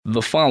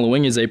The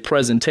following is a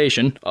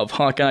presentation of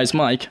Hawkeyes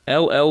Mike,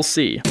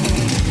 LLC.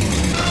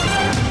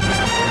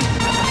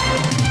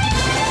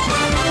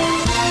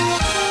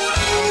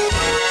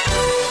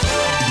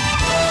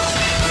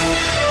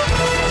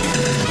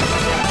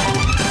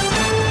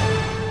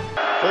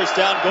 First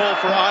down goal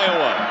for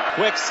Iowa.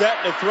 Quick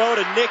set to throw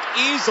to Nick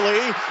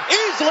Easley.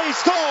 Easley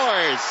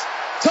scores!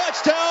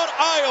 Touchdown,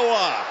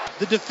 Iowa!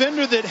 The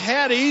defender that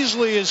had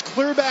Easley is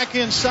clear back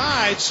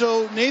inside,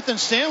 so Nathan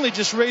Stanley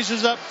just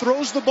raises up,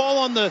 throws the ball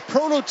on the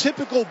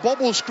prototypical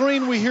bubble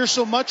screen we hear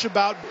so much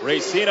about.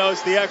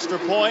 Racino's the extra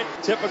point.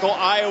 Typical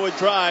Iowa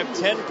drive.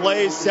 10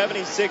 plays,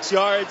 76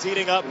 yards,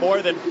 eating up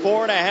more than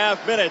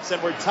 4.5 minutes,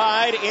 and we're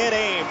tied in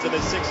Ames in the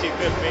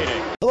 65th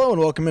meeting. Hello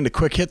and welcome into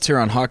Quick Hits here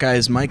on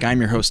Hawkeyes Mike.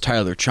 I'm your host,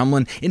 Tyler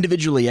Chumlin,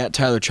 individually at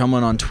Tyler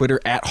Chumlin on Twitter,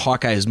 at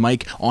Hawkeyes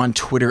Mike on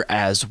Twitter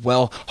as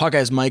well.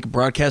 Hawkeyes Mike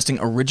broadcasting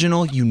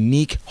original,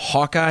 unique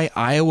Hawkeye,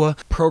 Iowa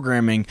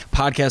programming,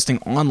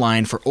 podcasting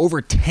online for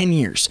over 10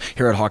 years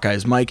here at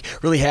Hawkeyes Mike.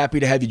 Really happy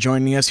to have you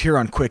joining us here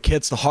on Quick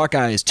Hits. The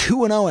Hawkeyes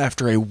 2-0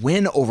 after a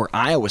win over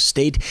Iowa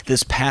State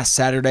this past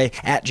Saturday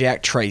at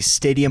Jack Trice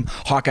Stadium.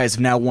 Hawkeyes have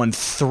now won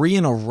 3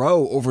 in a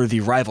row over the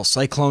rival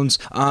Cyclones.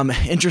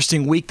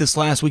 Interesting week this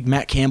last week.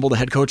 Matt Campbell, the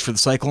head coach for the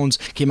Cyclones,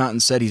 came out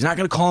and said he's not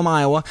going to call them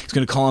Iowa. He's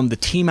going to call them the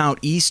team out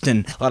east,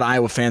 and a lot of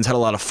Iowa fans had a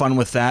lot of fun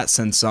with that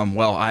since,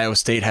 Iowa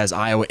State has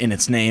Iowa in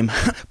its name.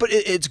 But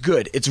it's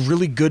good. It's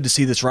really good to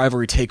see this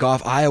rivalry take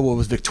off. Iowa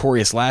was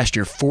victorious last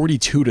year,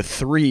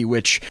 42-3,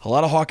 which a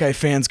lot of Hawkeye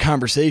fans'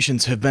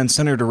 conversations have been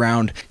centered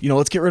around,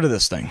 let's get rid of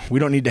this thing. We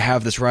don't need to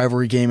have this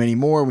rivalry game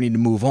anymore. We need to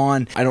move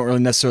on. I don't really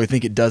necessarily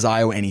think it does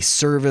Iowa any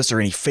service or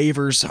any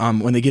favors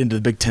when they get into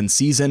the Big Ten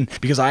season,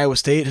 because Iowa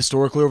State,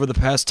 historically over the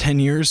past 10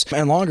 years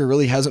and longer,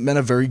 really hasn't been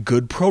a very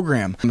good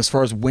program as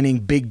far as winning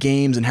big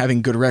games and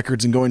having good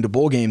records and going to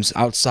bowl games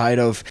outside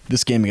of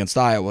this game against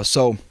Iowa.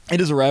 So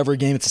it is a rivalry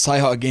game. It's a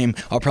Cyhawk game.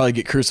 I'll probably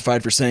get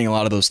crucified for saying a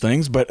lot of those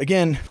things. But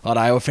again, a lot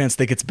of Iowa fans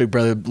think it's big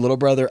brother, little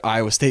brother.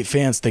 Iowa State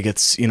fans think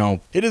it's,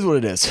 it is what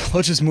it is.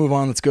 Let's just move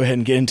on. Let's go ahead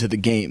and get into the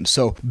game.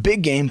 So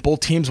big game. Both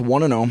teams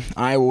 1-0.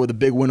 Iowa with a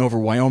big win over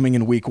Wyoming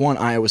in week 1.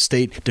 Iowa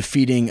State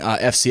defeating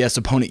FCS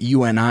opponent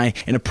UNI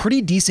in a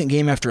pretty decent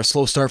game after a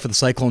slow start for the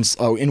Cyclones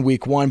in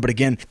week 1. But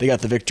again, they got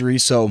the victory.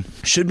 So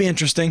should be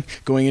interesting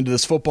going into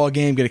this football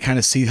game. Going to kind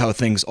of see how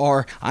things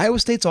are. Iowa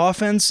State's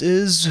offense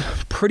is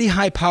pretty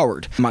high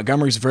powered.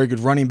 Montgomery's a very good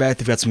running back.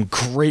 They've got some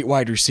great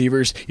wide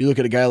receivers. You look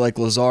at a guy like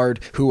Lazard,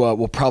 who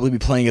will probably be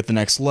playing at the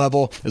next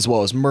level, as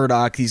well as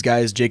Murdoch. These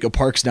guys, Jacob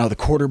Parks now the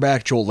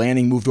quarterback. Joel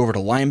Lanning moved over to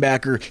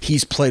linebacker.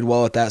 He's played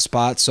well at that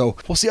spot. So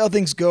we'll see how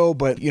things go.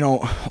 But,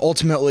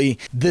 ultimately,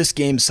 this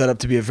game's set up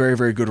to be a very,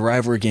 very good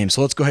rivalry game.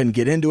 So let's go ahead and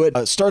get into it.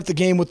 Start the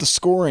game with the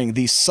scoring.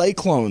 The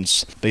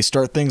Cyclones, they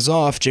start things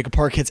off. Jacob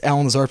Park hits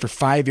Alan Lazard for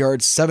 5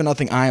 yards,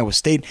 7-0 Iowa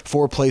State.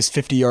 4 plays,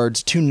 50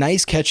 yards. 2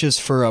 nice catches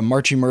for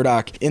Marchie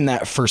Murdoch in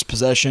that first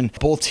possession.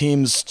 Both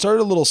teams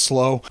started a little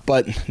slow,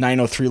 but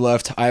 9:03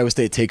 left. Iowa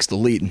State takes the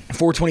lead.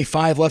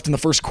 4:25 left in the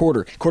first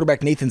quarter.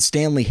 Quarterback Nathan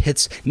Stanley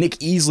hits Nick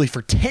Easley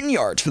for 10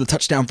 yards for the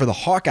touchdown for the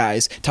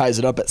Hawkeyes. Ties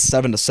it up at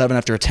 7-7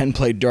 after a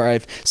 10-play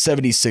drive,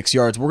 76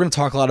 yards. We're going to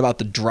talk a lot about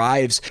the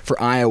drives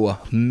for Iowa.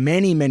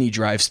 Many, many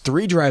drives.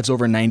 3 drives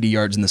over 90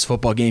 yards in this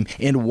football game,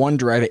 and 1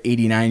 drive at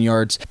 89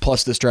 yards,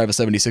 plus this drive of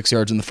 76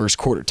 yards in the first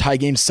quarter. Tie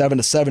game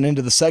 7-7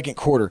 into the second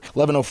quarter.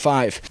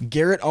 11:05.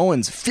 Garrett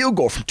Owens, field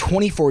goal from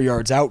 24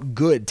 yards out.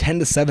 Good.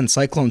 10-7.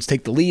 Cyclones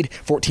take the lead.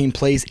 14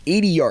 plays,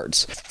 80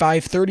 yards.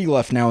 5:30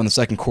 left now in the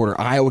second quarter.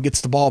 Iowa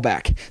gets the ball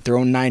back. Their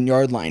own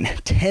 9-yard line.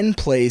 10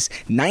 plays,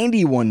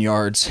 91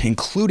 yards,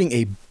 including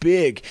a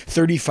big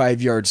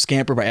 35-yard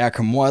scamper by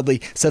Akram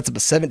Wadley. Sets up a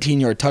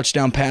 17-yard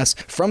touchdown pass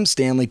from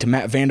Stanley to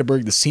Matt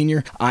Vandenberg, the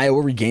senior.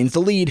 Iowa regains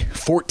the lead,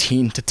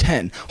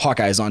 14-10.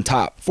 Hawkeyes on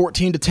top.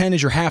 14-10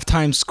 is your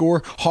halftime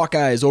score.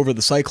 Hawkeyes over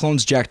the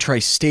Cyclones, Jack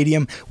Trice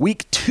Stadium.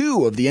 Week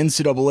 2 of the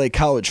NCAA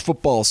college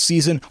football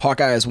season.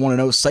 Hawkeyes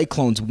 1-0,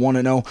 Cyclones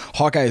 1-0.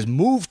 Hawkeyes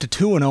move to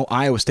 2-0.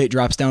 Iowa State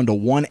drops down to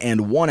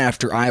 1-1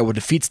 after Iowa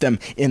defeats them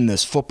in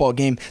this football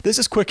game. This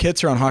is Quick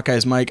Hits here on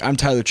Hawkeyes Mike. I'm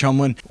Tyler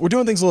Chumlin. We're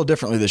doing things a little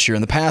differently this year.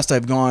 In the past,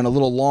 I've gone a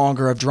little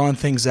longer. I've drawn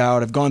things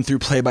out. I've gone through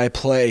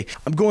play-by-play.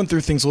 I'm going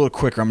through things a little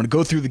quicker. I'm going to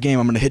go through the game.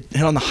 I'm going to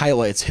hit on the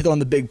highlights, hit on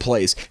the big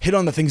plays, hit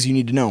on the things you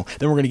need to know.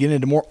 Then we're going to get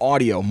into more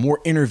audio, more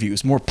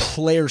interviews, more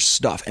player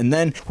stuff. And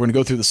then we're going to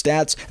go through the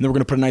stats, and then we're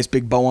going to put a nice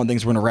big bow on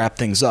things. We're going to wrap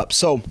things up.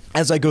 So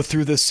as I go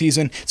through this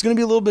season, it's going to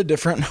be a little bit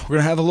different.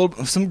 We're going to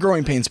have some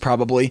growing pains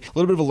probably, a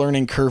little bit of a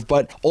learning curve,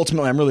 but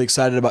ultimately I'm really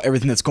excited about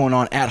everything that's going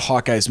on at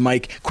Hawkeyes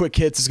Mike. Quick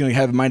Hits is going to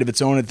have a mind of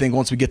its own, I think,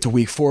 once we get to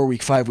week 4,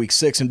 week 5, week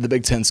 6 into the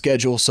Big Ten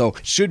schedule, so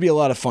it should be a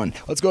lot of fun.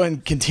 Let's go ahead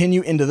and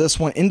continue into this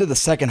one, into the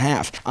second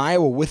half.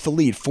 Iowa with the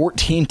lead,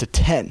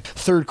 14-10.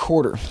 Third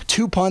quarter,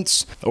 2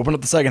 punts, open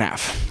up the second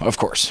half, of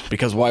course,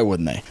 because why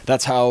wouldn't they?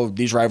 That's how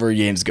these rivalry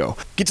games go.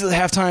 Get to the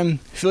halftime,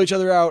 feel each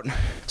other out,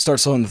 start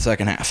slow in the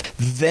second half.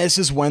 This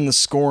is when the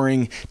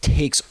scoring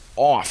takes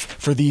off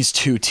for these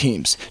two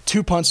teams.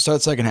 2 punts to start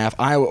the second half.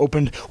 Iowa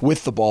opened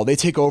with the ball. They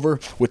take over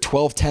with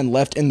 12:10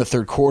 left in the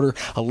third quarter.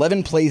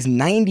 11 plays,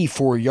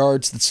 94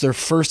 yards. That's their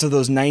first of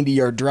those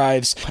 90-yard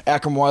drives.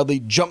 Akram Wadley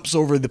jumps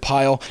over the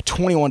pile,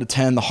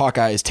 21-10. The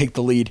Hawkeyes take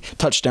the lead.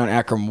 Touchdown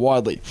Akram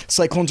Wadley.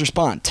 Cyclones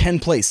respond. 10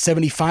 plays,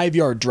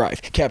 75-yard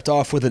drive. Capped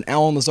off with an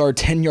Allen Lazard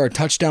 10-yard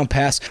touchdown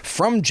pass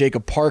from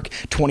Jacob Park,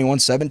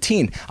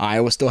 21-17.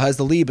 Iowa still has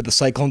the lead, but the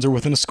Cyclones are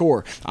within a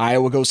score.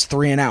 Iowa goes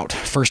 3 and out.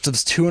 First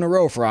of 2 in a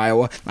row for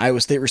Iowa.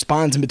 Iowa State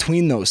responds in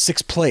between those.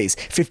 6 plays,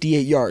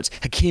 58 yards.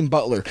 Hakeem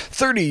Butler,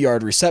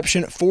 30-yard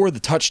reception for the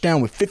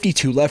touchdown with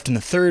 52 left in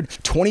the third.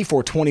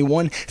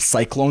 24-21.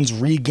 Cyclones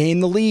regain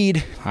the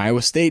lead.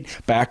 Iowa State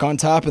back on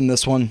top in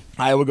this one.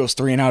 Iowa goes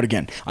 3 and out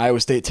again. Iowa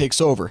State takes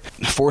over.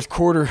 Fourth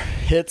quarter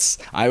hits.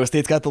 Iowa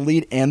State's got the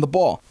lead and the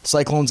ball.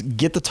 Cyclones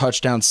get the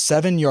touchdown.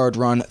 7-yard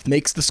run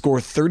makes the score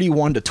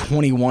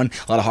 31-21.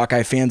 A lot of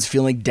Hawkeye fans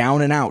feeling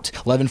down and out.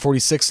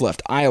 11:46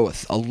 left. Iowa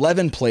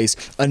 11 plays.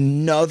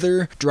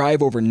 Another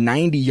drive over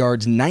 90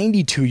 yards,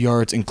 92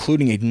 yards,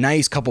 including a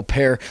nice couple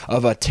pair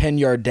of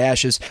 10-yard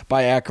dashes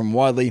by Akram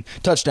Wadley.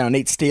 Touchdown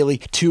Nate Staley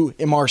to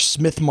Imar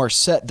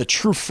Smith-Marset, the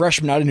true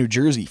freshman out of New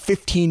Jersey.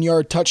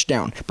 15-yard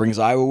touchdown. Brings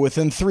Iowa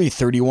within 3,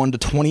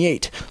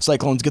 31-28.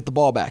 Cyclones get the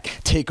ball back.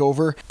 Take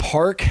over.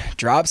 Park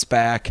drops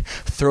back,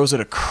 throws it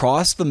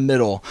across the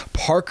middle.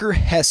 Parker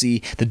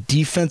Hesse, the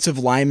defensive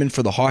lineman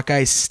for the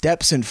Hawkeyes,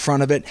 steps in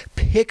front of it,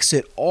 picks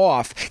it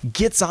off,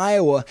 gets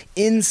Iowa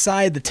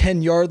inside the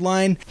 10-yard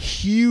line.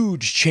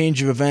 Huge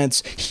change of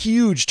events,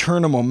 huge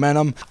turn of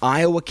momentum.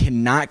 Iowa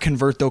cannot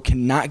convert, though,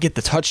 cannot get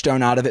the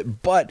touchdown out of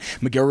it, but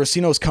Miguel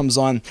Recinos comes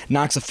on,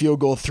 knocks a field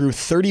goal through.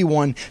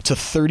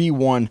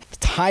 31-31.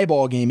 Tie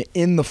ball game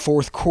in the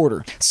fourth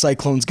quarter.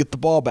 Cyclones get the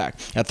ball back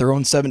at their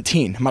own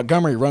 17.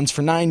 Montgomery runs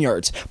for 9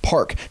 yards.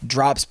 Park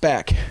drops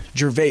back.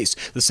 Gervais,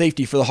 the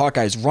safety for the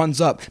Hawkeyes, runs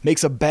up,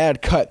 makes a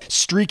bad cut.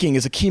 Streaking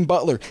is Hakeem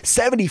Butler.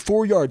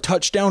 74-yard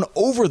touchdown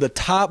over the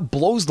top,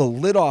 blows the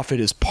lid off. It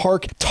is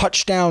Park.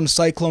 Touchdown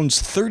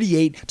Cyclones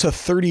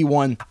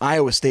 38-31.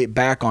 Iowa State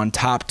back on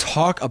top.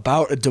 Talk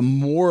about a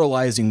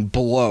demoralizing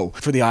blow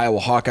for the Iowa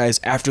Hawkeyes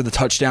after the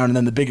touchdown and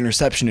then the big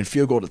interception and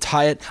field goal to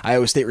tie it.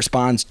 Iowa State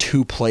responds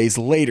 2 plays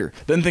later.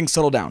 Then things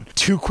settle down.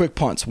 2 quick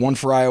punts, one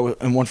for Iowa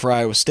and one for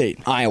Iowa State.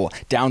 Iowa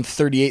down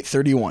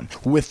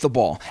 38-31 with the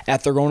ball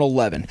at their own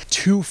 11.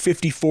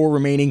 2:54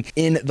 remaining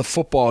in the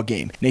football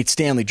game. Nate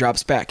Stanley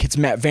drops back, hits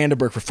Matt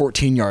Vandenberg for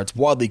 14 yards.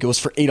 Wadley goes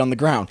for 8 on the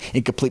ground.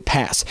 Incomplete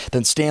pass.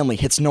 Then Stanley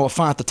hits Noah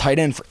Fant, the tight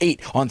end, for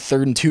 8 on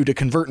 3rd and 2 to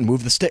convert and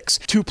move the sticks.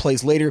 2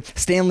 plays later,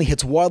 Stanley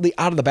hits Wadley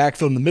out of the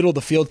backfield in the middle of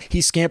the field.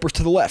 He scampers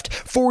to the left.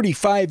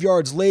 45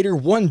 yards later,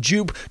 1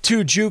 juke,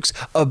 2 jukes,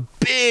 a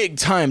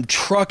big-time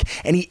truck,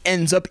 and he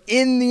ends up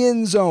in the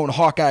end zone.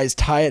 Hawkeyes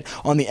tie it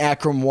on the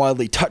Akram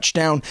Wadley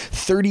touchdown,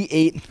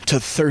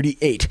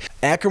 38-38.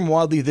 Akram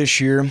Wadley this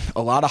year,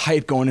 a lot of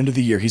hype going into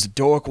the year. He's a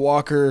Doak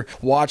Walker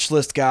watch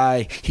list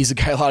guy. He's a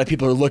guy a lot of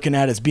people are looking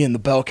at as being the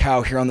bell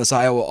cow here on this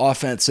Iowa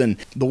offense. And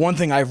the one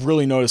thing I've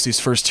really noticed these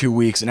first 2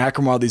 weeks, and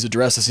Akram Wadley's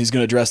addressed this, he's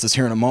going to address this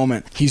here in a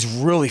moment, he's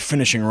really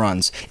finishing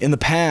runs. In the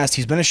past,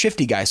 he's been a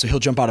shifty guy, so he'll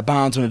jump out of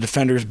bounds when a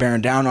defender is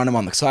bearing down on him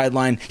on the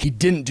sideline. He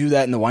didn't do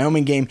that in the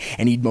Wyoming game,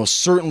 and he most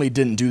certainly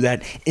didn't do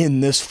that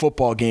in this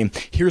football game.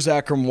 Here's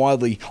Akram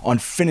Wadley on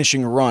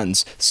finishing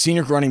runs.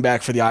 Senior running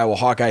back for the Iowa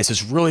Hawkeyes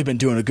has really been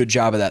doing a good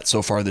job of that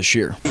so far this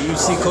year. You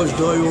see Coach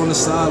Doyle on the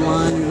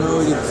sideline,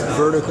 he gets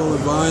vertical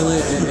and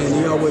violent, and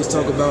he always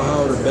talk about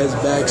how the best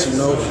backs,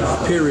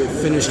 period,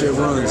 finish their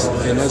runs,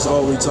 and that's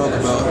all we talk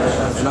about.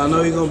 And I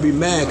know he's going to be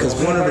mad because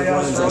one of the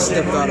runs I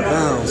stepped out of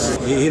bounds.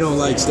 He don't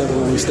like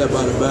when we step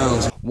out of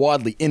bounds.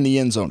 Wadley in the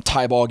end zone,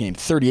 tie ball game,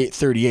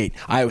 38-38.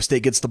 Iowa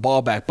State gets the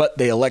ball back, but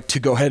they elect to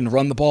go ahead and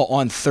run the ball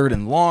on 3rd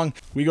and long.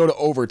 We go to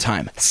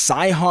overtime.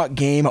 Cy-Hawk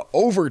game,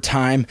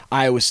 overtime.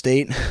 Iowa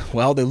State,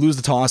 they lose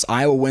the toss.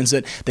 Iowa wins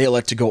it. They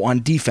elect to go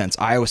on defense.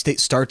 Iowa State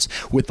starts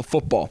with the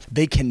football.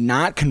 They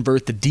cannot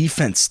convert. The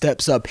defense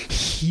steps up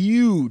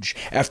huge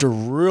after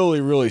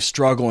really, really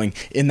struggling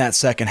in that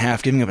second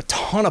half, giving up a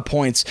ton of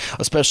points,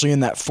 especially in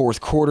that fourth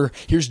quarter.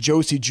 Here's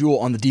Josie Jewell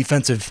on the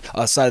defensive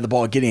side of the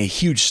ball, getting a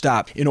huge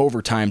stop in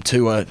overtime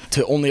to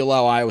only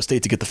allow Iowa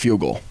State to get the field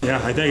goal. Yeah,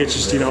 I think it's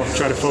just,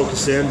 try to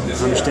focus in,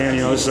 understand,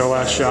 this is our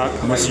last shot.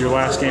 This is your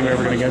last game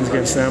ever going to get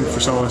against them for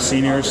some of the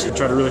seniors.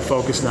 Try to really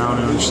focus down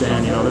and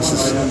understand, this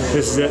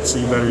is it, so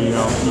you better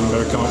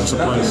come up with some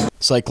plays.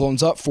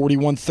 Cyclones up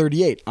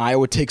 41-38.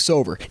 Iowa takes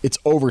over. It's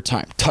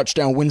overtime.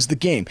 Touchdown wins the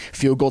game.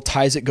 Field goal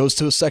ties it, goes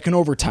to a second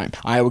overtime.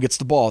 Iowa gets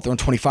the ball, they're on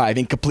 25.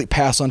 Incomplete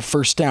pass on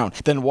first down.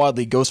 Then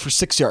Wadley goes for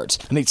 6 yards.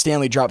 Nate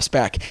Stanley drops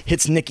back,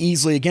 hits Nick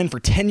Easley again for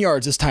 10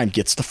 yards this time,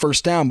 gets the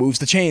first down, moves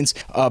the chains.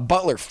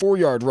 Butler,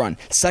 4-yard run.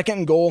 Second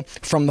and goal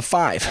from the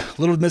 5.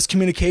 Little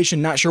miscommunication,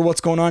 not sure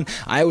what's going on.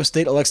 Iowa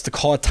State elects to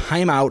call a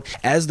timeout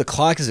as the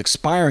clock is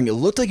expiring. It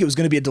looked like it was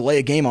going to be a delay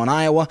of game on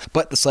Iowa,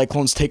 but the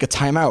Cyclones take a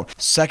timeout.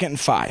 2nd and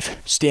 5.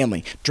 drive.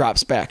 Stanley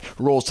drops back,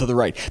 rolls to the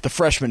right. The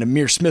freshman,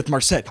 Amir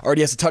Smith-Marset,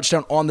 already has a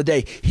touchdown on the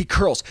day. He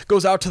curls,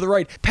 goes out to the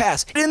right,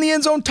 pass, in the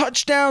end zone,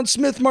 touchdown.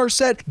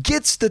 Smith-Marset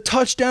gets the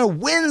touchdown,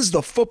 wins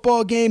the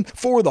football game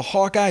for the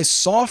Hawkeyes,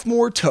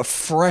 sophomore to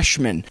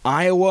freshman.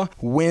 Iowa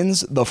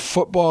wins the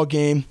football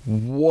game.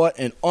 What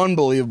an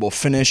unbelievable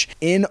finish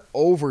in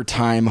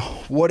overtime.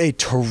 What a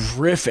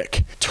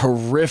terrific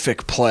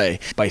play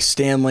by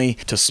Stanley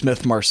to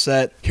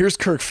Smith-Marset. Here's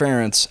Kirk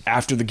Ferentz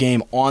after the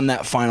game on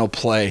that final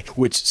play,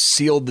 which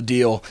sealed the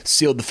deal,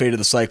 sealed the fate of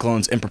the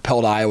Cyclones, and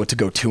propelled Iowa to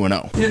go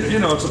 2-0. You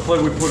know, it's a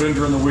play we put in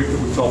during the week that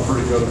we felt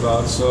pretty good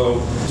about. So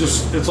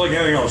just, it's like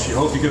anything else. You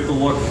hope you get the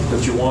look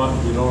that you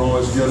want. You don't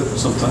always get it.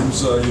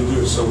 Sometimes you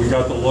do. So we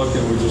got the look,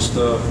 and we just,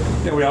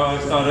 we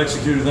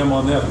out-executed them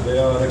on that, but they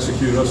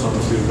out-executed us on the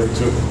field day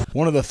too.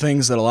 One of the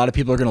things that a lot of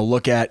people are going to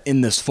look at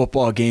in this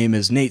football game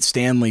is Nate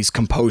Stanley's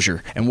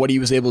composure and what he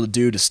was able to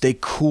do to stay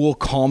cool,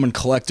 calm, and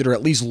collected, or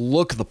at least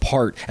look the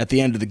part at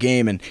the end of the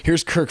game. And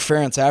here's Kirk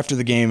Ferentz after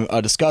the game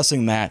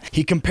discussing that.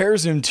 He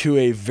compares him to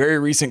a very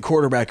recent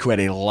quarterback who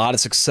had a lot of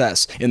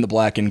success in the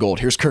black and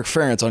gold. Here's Kirk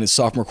Ferentz on his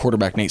sophomore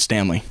quarterback, Nate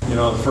Stanley. You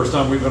know, the first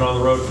time we've been on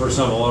the road, first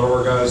time a lot of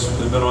our guys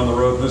have been on the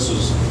road, this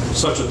is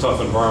such a tough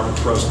environment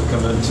for us to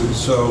come into.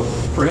 So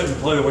for him to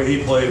play the way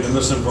he played in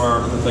this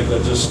environment, I think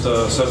that just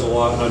says a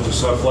lot. And I just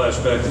saw a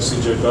flashback to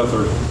C.J.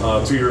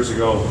 Beathard 2 years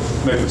ago,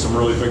 making some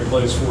really big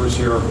plays for us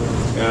here.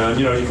 And,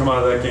 you know, you come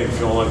out of that game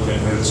feeling like, hey,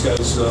 man, this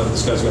guy's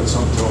got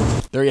something to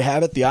him. There you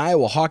have it. The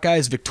Iowa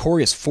Hawkeyes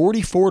victorious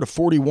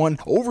 44-41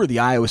 over the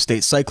Iowa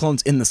State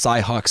Cyclones in the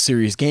Cy-Hawk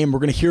Series game. We're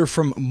going to hear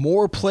from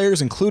more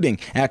players, including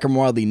Akram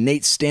Wadley,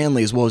 Nate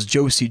Stanley, as well as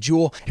Josie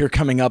Jewell, here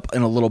coming up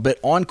in a little bit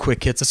on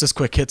Quick Hits. This is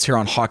Quick Hits here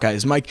on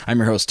Hawkeyes Mike. I'm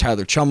your host,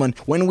 Tyler Chumlin.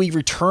 When we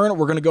return,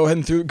 we're going to go ahead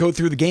and go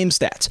through the game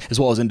stats, as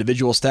well as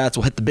individual stats.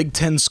 We'll hit the Big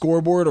Ten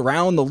scoreboard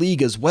around the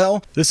league as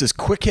well. This is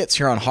Quick Hits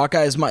here on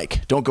Hawkeyes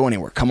Mike. Don't go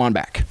anywhere. Come on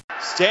back.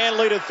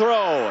 Stanley to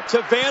throw to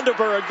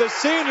Vandenberg, the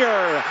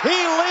senior. He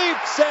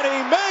leaps and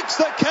he makes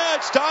the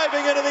catch,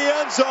 diving into the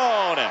end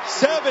zone.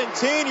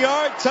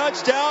 17-yard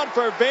touchdown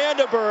for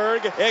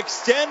Vandenberg,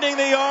 extending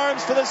the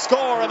arms for the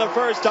score in the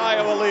first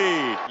Iowa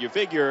lead. You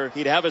figure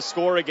he'd have a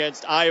score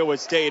against Iowa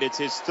State. It's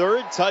his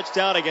third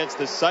touchdown against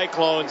the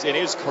Cyclones in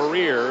his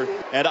career,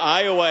 and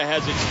Iowa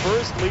has its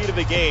first lead of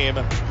the game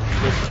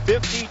with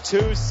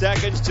 52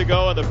 seconds to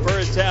go in the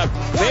first half.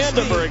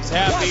 Vandenberg's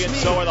happy, and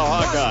so are the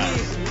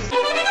Hawkeyes.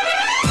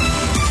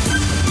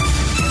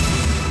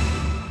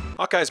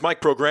 Hawkeyes Mike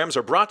programs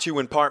are brought to you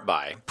in part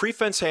by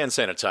Prefense Hand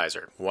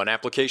Sanitizer. One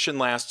application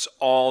lasts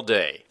all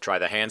day. Try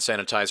the hand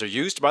sanitizer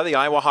used by the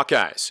Iowa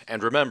Hawkeyes.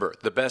 And remember,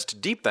 the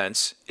best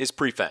defense is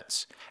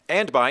Prefense.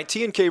 And by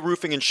T&K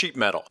Roofing and Sheet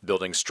Metal,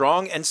 building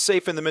strong and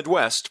safe in the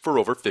Midwest for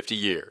over 50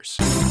 years.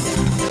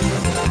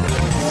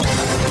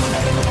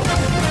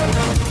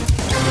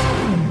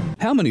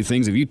 How many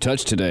things have you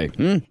touched today?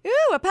 Ooh,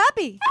 a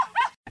puppy.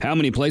 How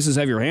many places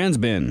have your hands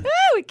been?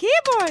 Ooh, a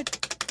keyboard.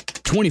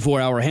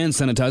 24-hour hand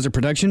sanitizer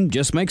protection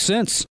just makes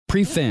sense.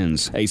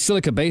 Prefens, a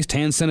silica-based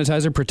hand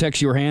sanitizer,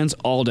 protects your hands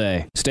all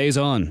day. Stays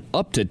on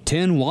up to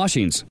 10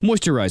 washings.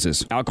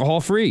 Moisturizes,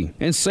 alcohol-free,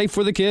 and safe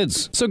for the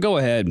kids. So go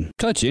ahead,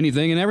 touch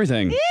anything and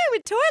everything. Ew, a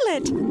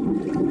toilet.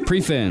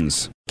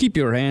 Prefens, keep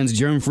your hands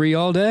germ-free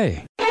all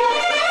day.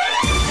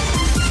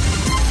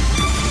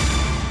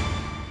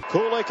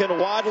 Kulik and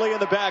Wadley in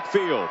the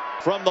backfield.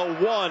 From the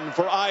 1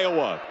 for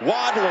Iowa.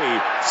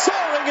 Wadley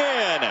soaring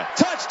in.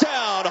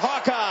 Touchdown,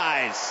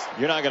 Hawkeyes.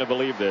 You're not going to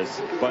believe this,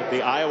 but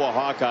the Iowa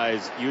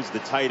Hawkeyes use the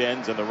tight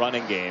ends in the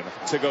running game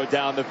to go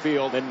down the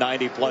field in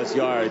 90-plus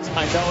yards.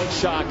 I know it's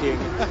shocking.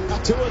 2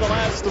 of the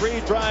last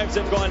 3 drives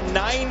have gone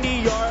 90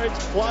 yards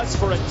plus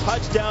for a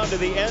touchdown to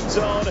the end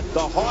zone. The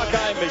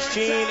Hawkeye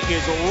machine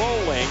is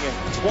rolling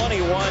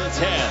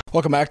 21-10.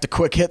 Welcome back to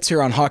Quick Hits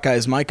here on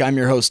Hawkeyes Mike. I'm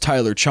your host,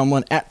 Tyler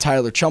Chumlin, at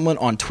Tyler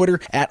Chumlin on Twitter,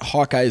 at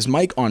Hawkeyes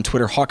Mike on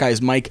Twitter,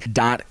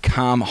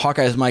 HawkeyesMike.com.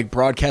 Hawkeyes Mike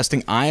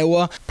broadcasting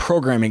Iowa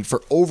programming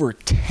for over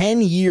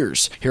 10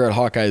 years here at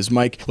Hawkeyes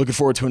Mike. Looking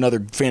forward to another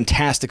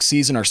fantastic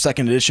season, our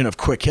second edition of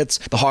Quick Hits.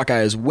 The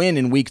Hawkeyes win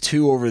in week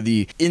 2 over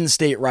the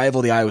in-state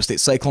rival, the Iowa State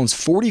Cyclones,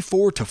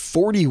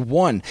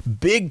 44-41.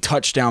 Big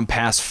touchdown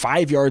pass,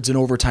 5 yards in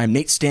overtime.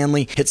 Nate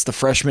Stanley hits the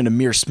freshman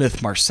Amir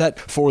Smith-Marset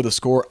for the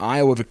score.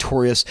 Iowa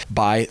victorious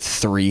by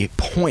 3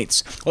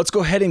 points. Let's go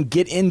ahead and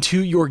get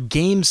into your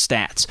game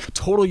stats.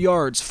 Total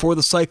yards for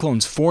the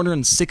Cyclones,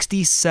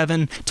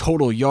 467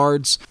 total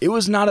yards. It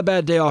was not a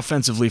bad day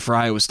offensively for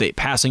Iowa State.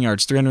 Passing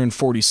yards,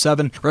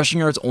 347. Rushing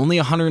yards, only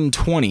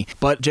 120.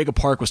 But Jacob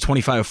Park was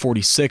 25 of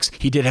 46.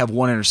 He did have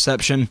 1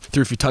 interception,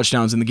 threw a few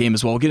touchdowns in the game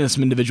as well. We'll get into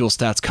some individual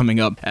stats coming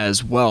up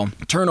as well.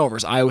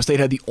 Turnovers. Iowa State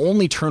had the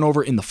only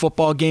turnover in the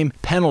football game.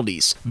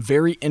 Penalties.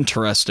 Very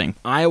interesting.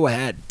 Iowa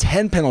had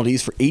 10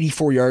 penalties for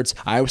 84 yards.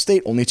 Iowa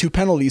State, only 2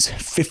 penalties,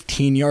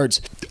 15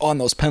 yards on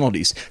those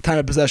penalties. Time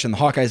of possession, the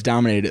Hawkeyes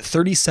dominated at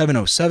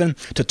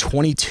 37-07 to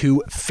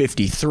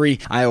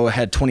 22-53. Iowa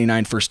had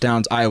 29 first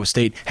downs. Iowa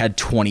State had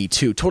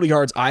 22. Total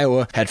yards,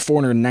 Iowa had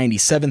 4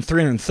 197.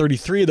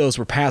 333 of those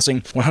were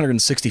passing.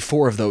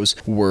 164 of those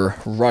were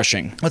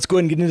rushing. Let's go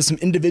ahead and get into some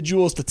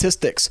individual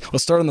statistics.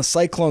 Let's start on the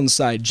Cyclones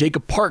side.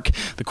 Jacob Park,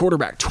 the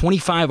quarterback,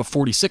 25 of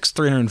 46,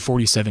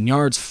 347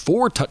 yards,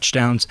 4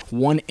 touchdowns,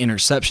 1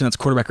 interception. That's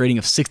quarterback rating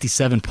of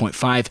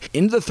 67.5.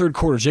 Into the third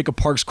quarter, Jacob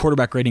Park's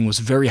quarterback rating was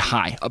very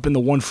high, up in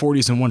the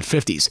 140s and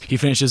 150s. He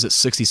finishes at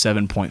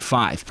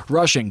 67.5.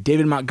 Rushing,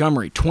 David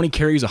Montgomery, 20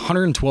 carries,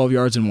 112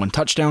 yards, and 1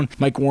 touchdown.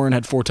 Mike Warren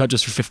had 4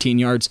 touches for 15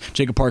 yards.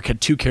 Jacob Park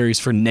had 2 carries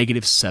for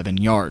 -7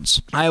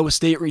 yards. Iowa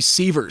State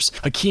receivers,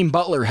 Hakeem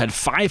Butler had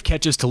 5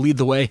 catches to lead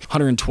the way,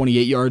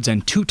 128 yards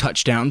and 2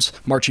 touchdowns.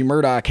 Marchie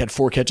Murdoch had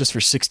 4 catches for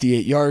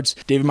 68 yards.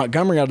 David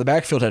Montgomery out of the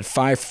backfield had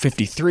 5 for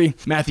 53.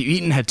 Matthew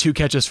Eaton had 2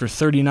 catches for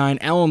 39.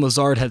 Alan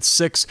Lazard had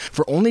 6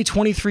 for only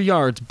 23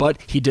 yards, but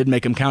he did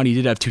make them count. He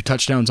did have 2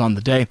 touchdowns on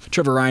the day.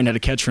 Trevor Ryan had a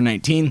catch for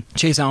 19.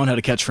 Chase Allen had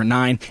a catch for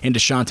 9. And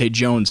Deshaunte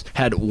Jones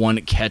had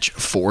 1 catch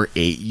for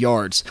 8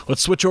 yards.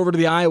 Let's switch over to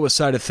the Iowa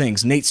side of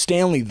things. Nate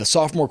Stanley, the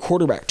sophomore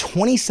quarterback,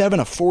 27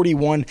 of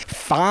 41,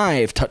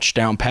 5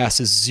 touchdown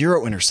passes,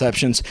 0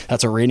 interceptions.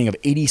 That's a rating of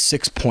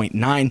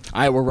 86.9.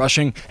 Iowa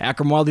rushing,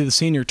 Akram Wadley, the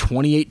senior,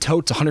 28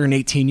 totes,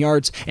 118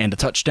 yards, and a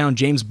touchdown.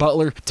 James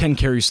Butler, 10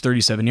 carries,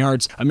 37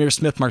 yards. Amir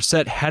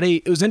Smith-Marset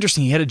it was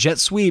interesting, he had a jet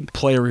sweep,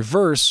 play a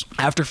reverse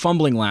after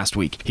fumbling last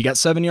week. He got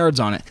 7 yards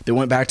on it. They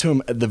went back to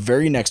him the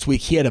very next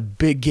week. He had a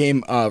big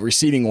game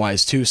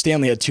receiving-wise, too.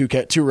 Stanley had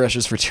 2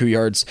 rushes for 2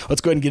 yards.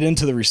 Let's go ahead and get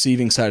into the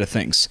receiving side of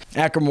things.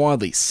 Akram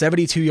Wadley,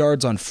 72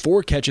 yards on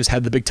 4 catches,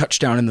 had the big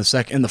touchdown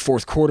in the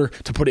fourth quarter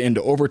to put it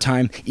into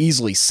overtime.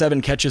 Easily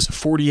 7 catches,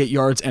 48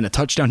 yards, and a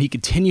touchdown. He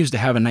continues to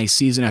have a nice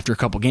season after a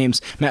couple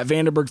games. Matt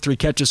Vanderberg, 3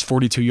 catches,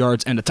 42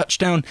 yards, and a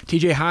touchdown.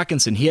 TJ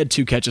Hawkinson, he had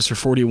 2 catches for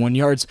 41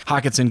 yards.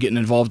 Hawkinson getting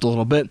involved a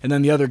little bit. And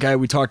then the other guy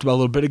we talked about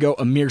a little bit ago,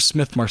 Amir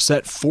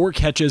Smith-Marset, 4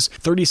 catches,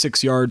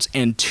 36 yards,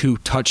 and 2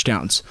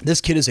 touchdowns.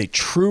 This kid is a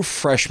true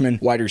freshman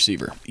wide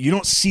receiver. You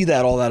don't see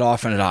that all that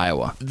often at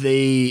Iowa.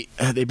 They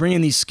bring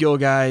in these skill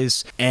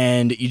guys,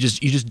 and you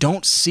just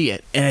don't see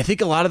it. And I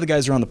think a lot of the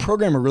guys around the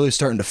program are really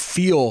starting to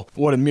feel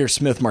what Amir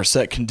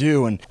Smith-Marset can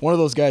do. And one of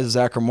those guys is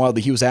Akram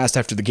Wadley. He was asked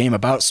after the game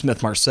about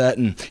Smith-Marset,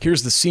 and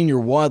here's the senior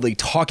Wadley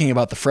talking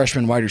about the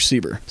freshman wide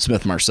receiver,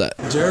 Smith-Marset.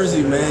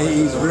 Jersey, man,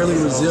 he's really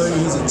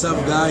resilient. He's a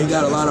tough guy. He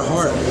got a lot of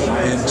heart.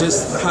 And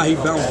just how he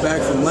bounced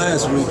back from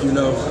last week, he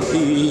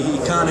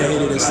kind of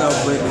hated himself.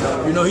 But,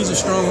 he's a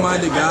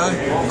strong-minded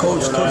guy.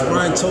 Coach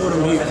Brian told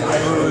him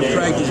in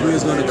practice we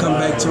was going to come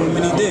back to him,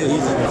 and he did. He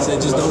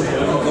said, just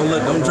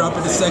don't drop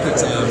it the second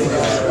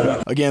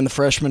time. Again, the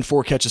freshman,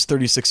 4 catches,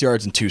 36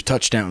 yards, and 2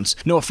 touchdowns.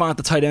 Noah Font,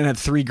 the tight end, had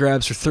 3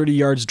 grabs for 30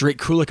 yards. Drake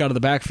Kulik out of the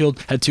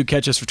backfield had 2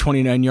 catches for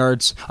 29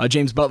 yards.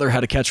 James Butler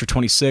had a catch for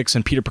 26,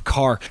 and Peter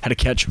Picard had a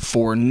catch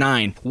for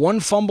 9. 1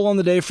 fumble on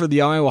the day for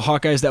the Iowa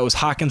Hawkeyes. That was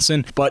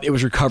Hawkinson, but it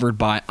was recovered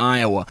by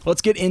Iowa.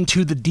 Let's get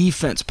into the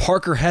defense.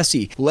 Parker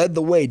Hesse led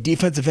the way,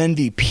 defensive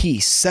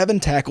MVP, 7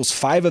 tackles,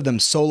 5 of them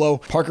solo.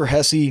 Parker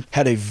Hesse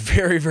had a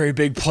very, very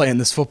big play in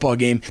this football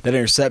game, that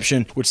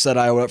interception, which set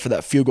Iowa up for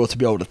that field goal to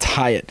be able to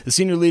tie it. The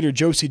senior leader,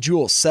 Josie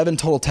Jewell, 7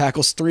 total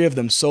tackles, 3 of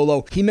them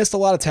solo. He missed a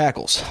lot of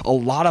tackles. A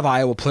lot of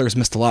Iowa players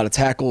missed a lot of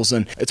tackles,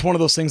 and it's one of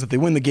those things that they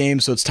win the game,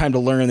 so it's time to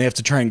learn. They have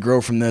to try and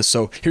grow from this.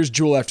 So here's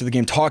Jewell after the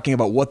game talking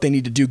about what they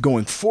need to do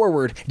going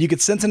forward. You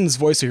could sense in his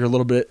voice here a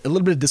little bit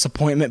of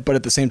disappointment, but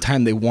at the same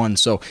time they won.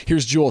 So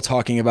here's Jewell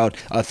talking about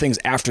things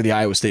after the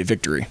Iowa State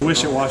victory. I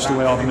wish it washed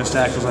away all the missed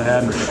tackles I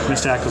had,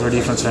 missed tackles our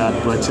defense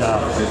had, but it's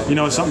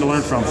something to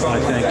learn from. I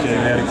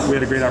think we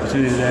had a great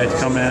opportunity today to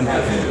come in,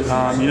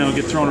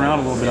 get thrown around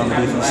a little bit on the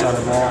defense side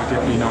of the ball,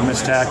 get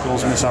missed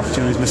tackles, missed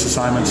opportunities, missed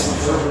assignments,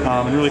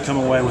 and really come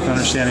away with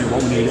understanding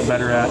what we need to get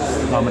better at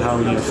and how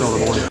we need to fill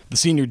the void. The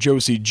senior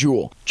Josie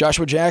Jewell.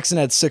 Joshua Jackson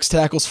had 6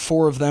 tackles,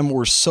 4 of them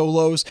were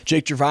solos.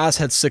 Jake Gervais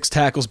had 6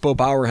 tackles, Bo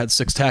Bauer had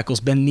 6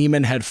 tackles, Ben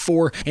Neiman had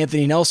 4,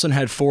 Anthony Nelson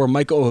had 4,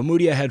 Michael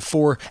Ohamudia had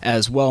 4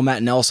 as well,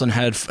 Matt Nelson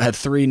had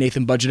 3,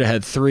 Nathan Budgeta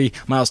had 3,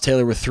 Miles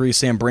Taylor with 3,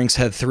 Sam Brinks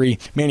had 3,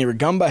 Manny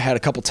Ragumba had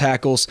a couple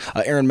tackles,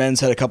 Aaron Menz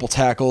had a couple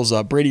tackles,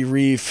 Brady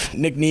Reeve,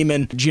 Nick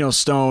Neiman, Geno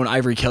Stone,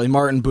 Ivory Kelly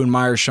Martin, Boone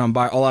Myers, Sean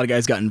Byer, a lot of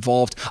guys got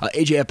involved.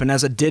 AJ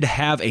Epineza did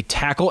have a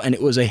tackle, and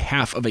it was a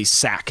half of a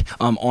sack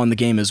on the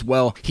game as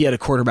well. He had a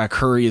quarterback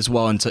hurry as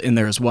well in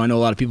there as well. I know a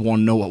lot of people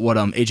want to know what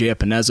AJ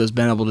Epineza has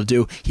been able to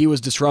do. He was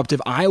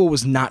disruptive. Iowa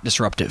was not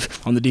disruptive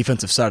on the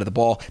defensive side of the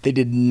ball. They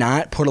did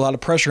not put a lot of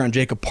pressure on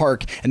Jacob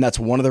Park, and that's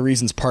one of the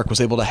reasons Park was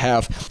able to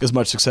have as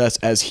much success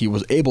as he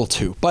was able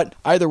to. But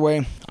either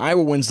way,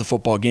 Iowa wins the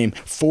football game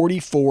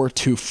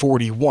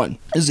 44-41.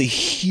 This is a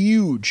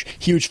huge,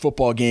 huge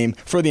football game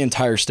for the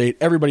entire state.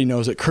 Everybody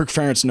knows it. Kirk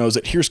Ferentz knows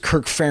it. Here's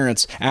Kirk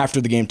Ferentz after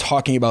the game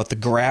talking about the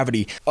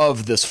gravity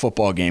of this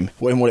football game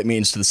and what it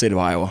means to the state of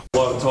Iowa. A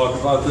lot of talk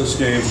about this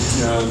game,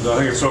 and I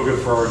think it's so good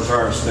for our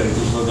entire state.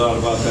 There's no doubt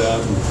about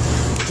that.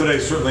 And today,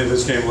 certainly,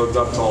 this game lived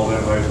up to all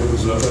that. Right? It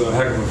was a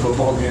heck of a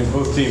football game.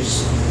 Both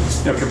teams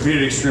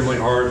competed extremely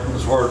hard. It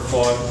was hard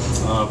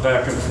fought,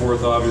 back and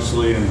forth,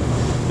 obviously, and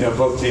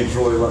both teams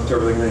really left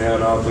everything they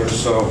had out there.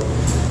 So,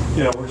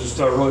 we're just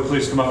really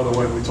pleased to come out with a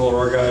win. We told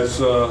our guys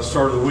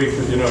start of the week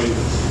that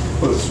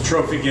But it's a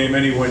trophy game.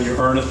 Any win, you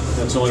earn it.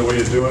 That's the only way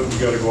you do it. You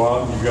got to go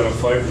out and you got to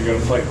fight. And you got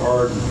to fight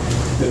hard.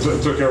 And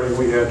it took everything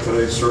we had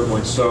today,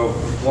 certainly. So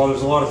while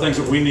there's a lot of things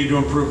that we need to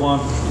improve on,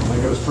 I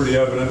think it was pretty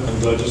evident.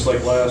 And just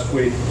like last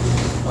week,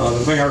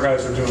 the thing our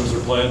guys are doing is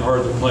they're playing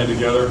hard, they're playing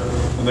together,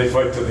 and they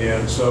fight to the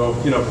end. So,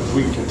 if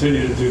we can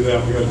continue to do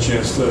that, we got a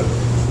chance to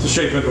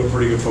shape into a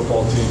pretty good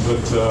football team.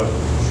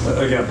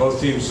 But again, both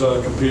teams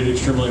competed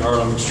extremely hard.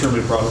 I'm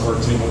extremely proud of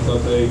our team. I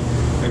thought they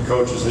and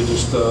coaches, they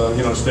just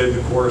stayed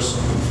the course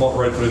and fought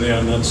right through the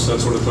end. That's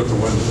what it took to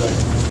win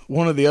today.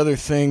 One of the other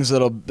things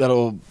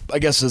that'll I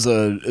guess is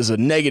a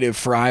negative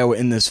for Iowa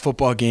in this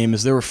football game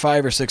is there were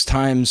 5 or 6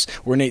 times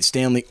where Nate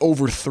Stanley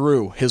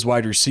overthrew his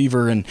wide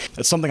receiver, and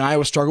that's something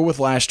Iowa struggled with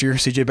last year.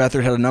 C.J.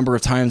 Beathard had a number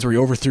of times where he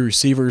overthrew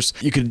receivers.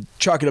 You could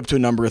chalk it up to a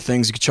number of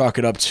things. You could chalk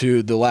it up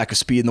to the lack of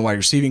speed in the wide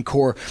receiving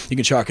core. You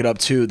can chalk it up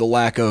to the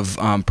lack of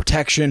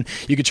protection.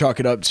 You could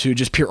chalk it up to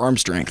just pure arm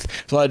strength.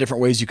 There's a lot of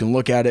different ways you can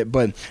look at it,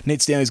 but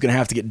Nate Stanley's going to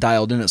have to get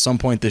dialed in at some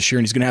point this year,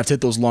 and he's going to have to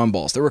hit those long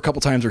balls. There were a couple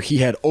times where he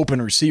had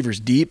open receivers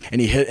deep, and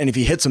if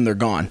he hits them, they're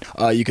gone.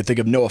 You could think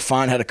of Noah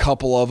Fant had a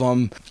couple of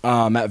them.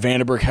 Matt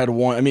Vandenberg had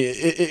one. I mean,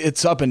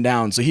 it's up and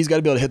down, so he's got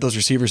to be able to hit those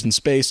receivers in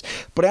space.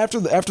 But after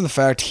the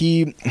fact,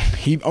 he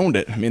owned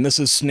it. I mean, this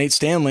is Nate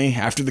Stanley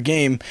after the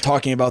game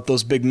talking about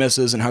those big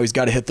misses and how he's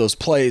got to hit those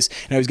plays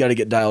and how he's got to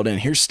get dialed in.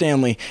 Here's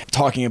Stanley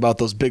talking about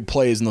those big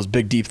plays and those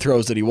big deep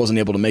throws that he wasn't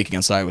able to make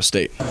against Iowa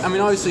State. I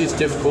mean, obviously it's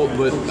difficult,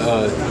 but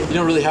you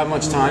don't really have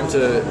much time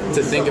to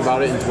think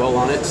about it and dwell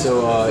on it.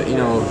 So,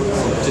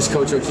 just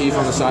Coach O'Keefe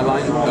on the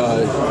sideline,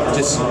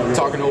 just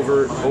talking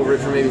over it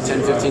for maybe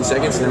 10, 15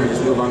 seconds, and then we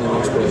just move on to the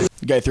next play.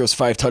 The guy throws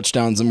 5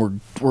 touchdowns,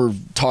 and we're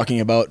talking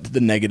about the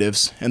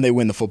negatives, and they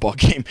win the football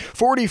game.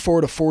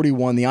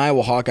 44-41, the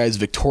Iowa Hawkeyes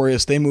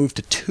victorious. They move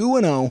to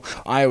 2-0.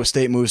 Iowa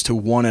State moves to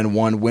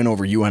 1-1. Win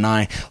over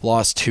UNI,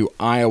 lost to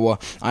Iowa.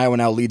 Iowa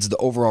now leads the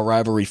overall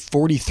rivalry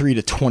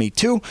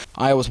 43-22.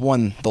 Iowa's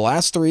won the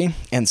last 3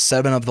 and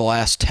 7 of the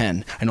last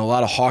 10. I know a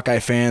lot of Hawkeye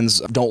fans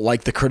don't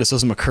like the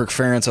criticism of Kirk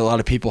Ferentz. A lot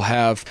of people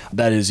have.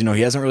 That is,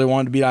 he hasn't really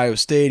wanted to beat Iowa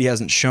State. He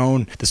hasn't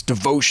shown this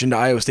devotion to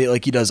Iowa State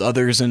like he does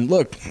others. And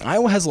look,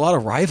 Iowa has a lot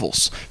of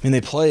rivals. I mean,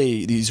 they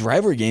play these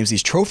rivalry games,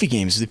 these trophy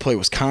games. They play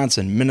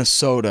Wisconsin,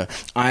 Minnesota,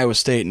 Iowa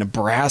State,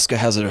 Nebraska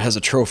has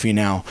a trophy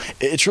now.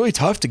 It's really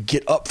tough to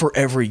get up for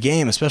every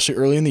game, especially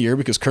early in the year,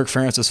 because Kirk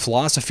Ferentz's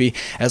philosophy,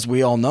 as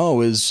we all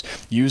know, is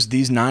use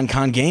these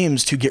non-con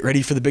games to get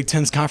ready for the Big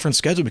Ten's conference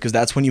schedule, because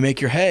that's when you make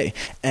your hay.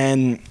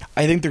 And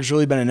I think there's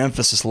really been an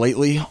emphasis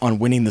lately on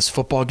winning this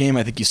football game.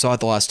 I think you saw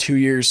it the last 2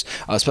 years,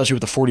 especially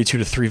with the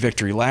 42-3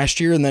 victory last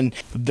year. And then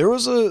there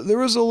was a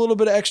little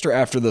bit of extra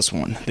after this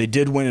one. They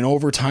did win in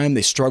overtime.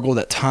 They struggled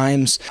at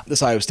times.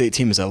 This Iowa State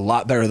team is a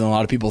lot better than a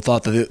lot of people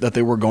thought that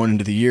they were going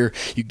into the year.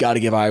 You got to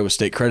give Iowa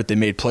State credit. They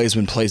made plays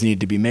when plays needed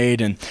to be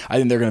made, and I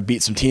think they're going to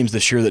beat some teams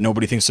this year that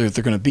nobody thinks they're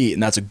going to beat,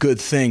 and that's a good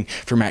thing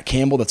for Matt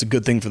Campbell. That's a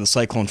good thing for the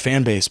Cyclone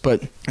fan base,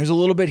 but there's a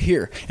little bit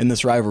here in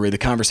this rivalry. The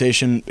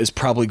conversation is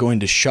probably going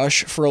to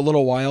shush for a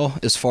little while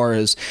as far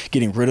as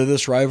getting rid of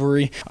this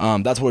rivalry.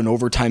 That's what an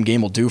overtime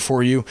game will do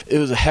for you. It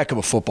was a heck of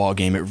a football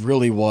game. It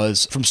really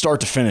was, from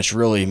start to finish,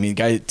 really. I mean,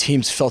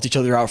 teams felt each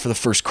other out for the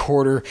first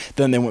quarter,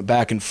 then they went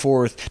back and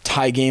forth.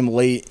 Tie game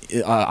late.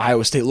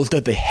 Iowa State looked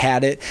like they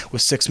had it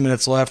with 6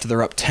 minutes left.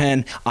 They're up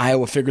 10.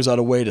 Iowa figures out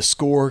a way to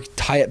score,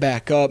 tie it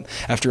back up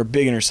after a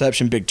big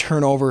interception, big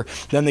turnover.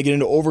 Then they get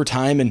into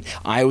overtime, and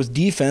Iowa's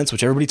defense,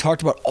 which everybody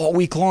talked about all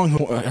week long,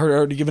 who had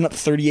already given up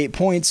 38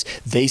 points,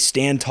 they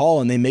stand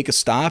tall and they make a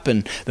stop,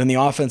 and then the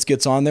offense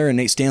gets on there and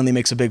Nate Stanley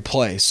makes a big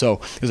play. So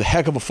it was a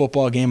heck of a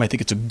football game. I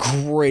think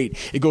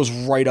it goes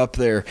right up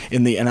there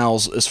in the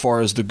annals as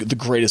far as the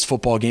greatest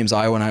football games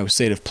Iowa and Iowa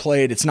State have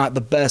played. It's not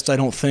the best, I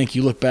don't think.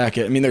 You look back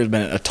at, there's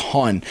been a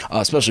ton,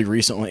 especially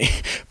recently,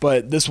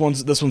 but this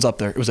one's up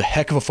there. It was a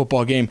heck of a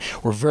football game.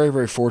 We're very,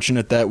 very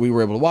fortunate that we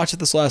were able to watch it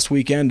this last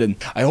weekend,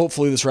 and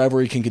hopefully this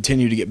rivalry can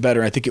continue to get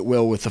better. I think it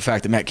will with the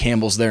fact that Matt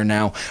Campbell's there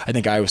now. I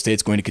think Iowa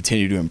State's going to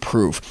continue to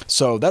improve.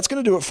 So that's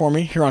going to do it for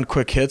me here on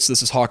Quick Hits.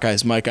 This is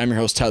Hawkeyes Mike. I'm your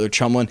host, Tyler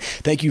Chumlin.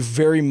 Thank you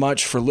very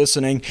much for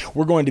listening.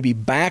 We're going to be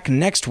back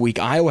next week.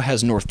 Iowa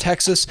has North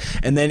Texas,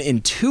 and then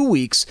in 2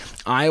 weeks,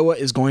 Iowa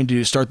is going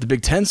to start the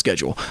Big Ten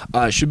schedule.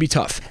 Should be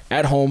tough.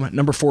 At home,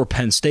 number 4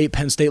 Penn State.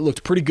 Penn State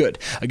looked pretty good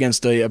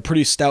against a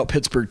pretty stout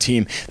Pittsburgh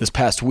team this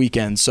past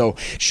weekend. So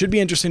should be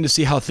interesting to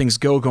see how things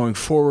go going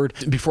forward.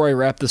 Before I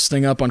wrap this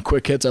thing up on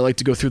Quick Hits, I like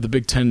to go through the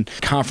Big Ten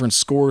conference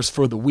scores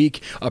for the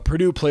week.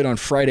 Purdue played on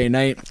Friday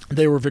night.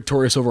 They were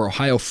victorious over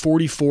Ohio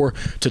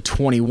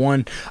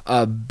 44-21.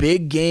 A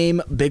big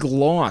game, big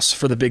loss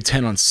for the Big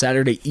Ten on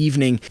Saturday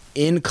evening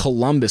in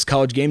Columbus.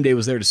 College Game Day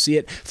was there to see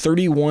it.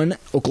 31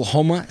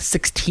 Oklahoma,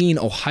 16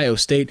 Ohio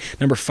State.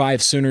 Number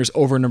 5 Sooners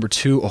over number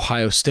 2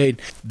 Ohio State.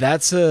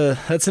 That's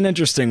an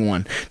interesting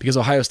one because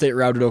Ohio State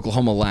routed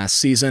Oklahoma last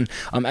season.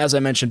 As I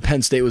mentioned,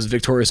 Penn State was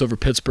victorious over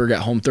Pittsburgh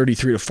at home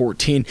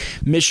 33-14.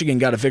 Michigan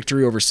got a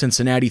victory over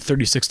Cincinnati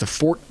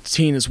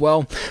 36-14 as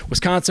well.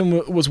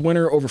 Wisconsin was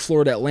winner over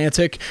Florida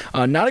Atlantic.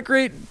 Not a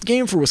great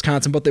game for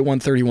Wisconsin, but they won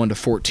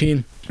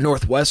 31-14.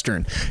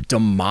 Northwestern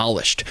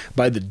demolished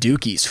by the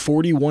Dukies,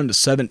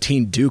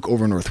 41-17 Duke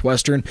over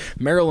Northwestern.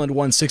 Maryland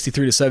won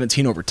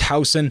 63-17 over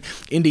Towson.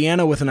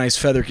 Indiana with a nice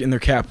feather in their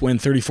cap win,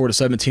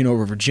 34-17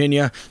 over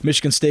Virginia.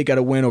 Michigan State got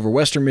a win over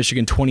Western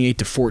Michigan,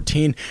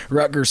 28-14.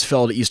 Rutgers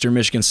fell to Eastern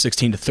Michigan,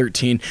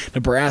 16-13.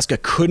 Nebraska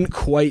couldn't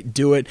quite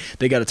do it.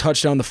 They got a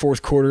touchdown in the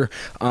fourth quarter,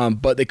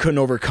 but they couldn't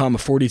overcome a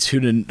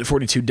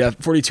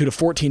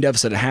 42-14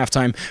 deficit at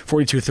halftime.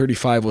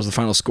 42-35 was the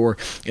final score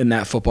in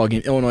that football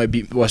game. Illinois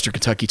beat Western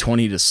Kentucky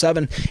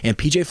 20-7, and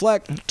PJ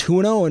Fleck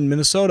 2-0 in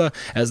Minnesota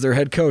as their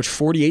head coach,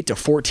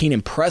 48-14.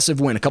 Impressive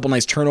win. A couple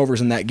nice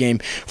turnovers in that game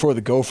for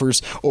the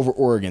Gophers over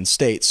Oregon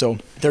State. So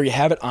there you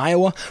have it.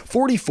 Iowa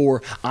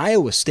 44,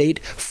 Iowa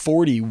State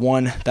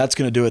 41. That's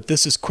going to do it.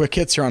 This is Quick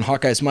Hits here on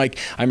Hawkeyes Mike.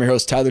 I'm your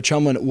host, Tyler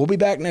Chumlin. We'll be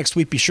back next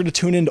week. Be sure to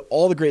tune in to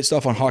all the great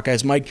stuff on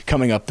Hawkeyes Mike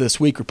coming up this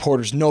week.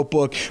 Reporter's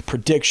Notebook,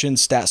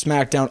 predictions, Stat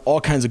Smackdown,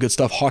 all kinds of good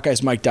stuff.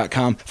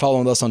 HawkeyesMike.com.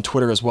 Following us on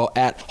Twitter as well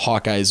at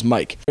Hawkeyes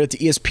Mike. At the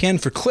ESPN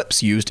for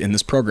clips used in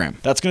this program.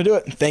 That's going to do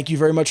it. Thank you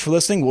very much for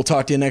listening. We'll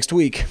talk to you next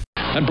week.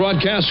 That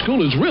broadcast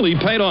school has really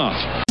paid off.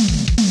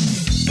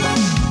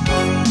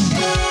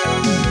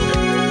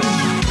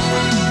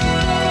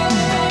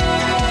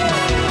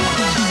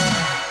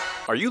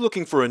 Are you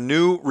looking for a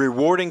new,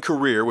 rewarding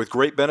career with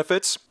great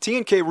benefits?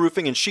 T&K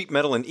Roofing and Sheet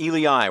Metal in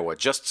Ely, Iowa,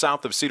 just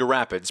south of Cedar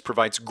Rapids,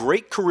 provides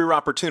great career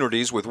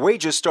opportunities with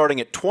wages starting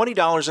at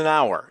 $20 an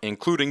hour,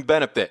 including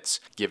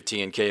benefits. Give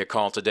T&K a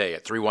call today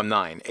at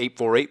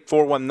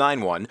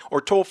 319-848-4191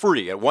 or toll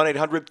free at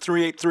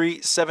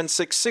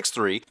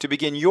 1-800-383-7663 to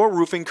begin your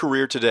roofing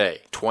career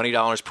today.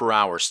 $20 per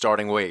hour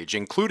starting wage,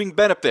 including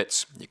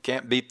benefits. You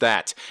can't beat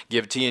that.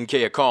 Give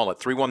T&K a call at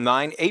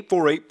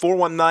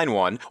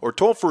 319-848-4191 or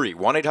toll free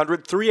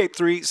 1-800-383-7663.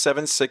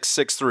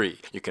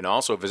 You can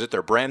also visit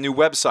their brand new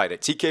website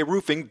at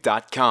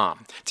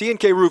tkroofing.com.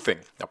 T&K Roofing,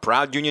 a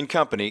proud union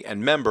company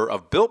and member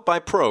of Built by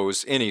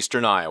Pros in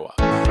Eastern Iowa.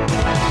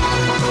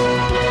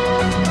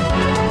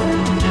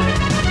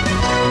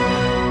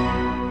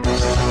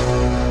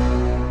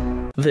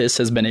 This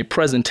has been a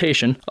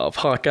presentation of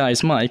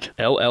Hawkeyes Mike,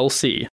 LLC.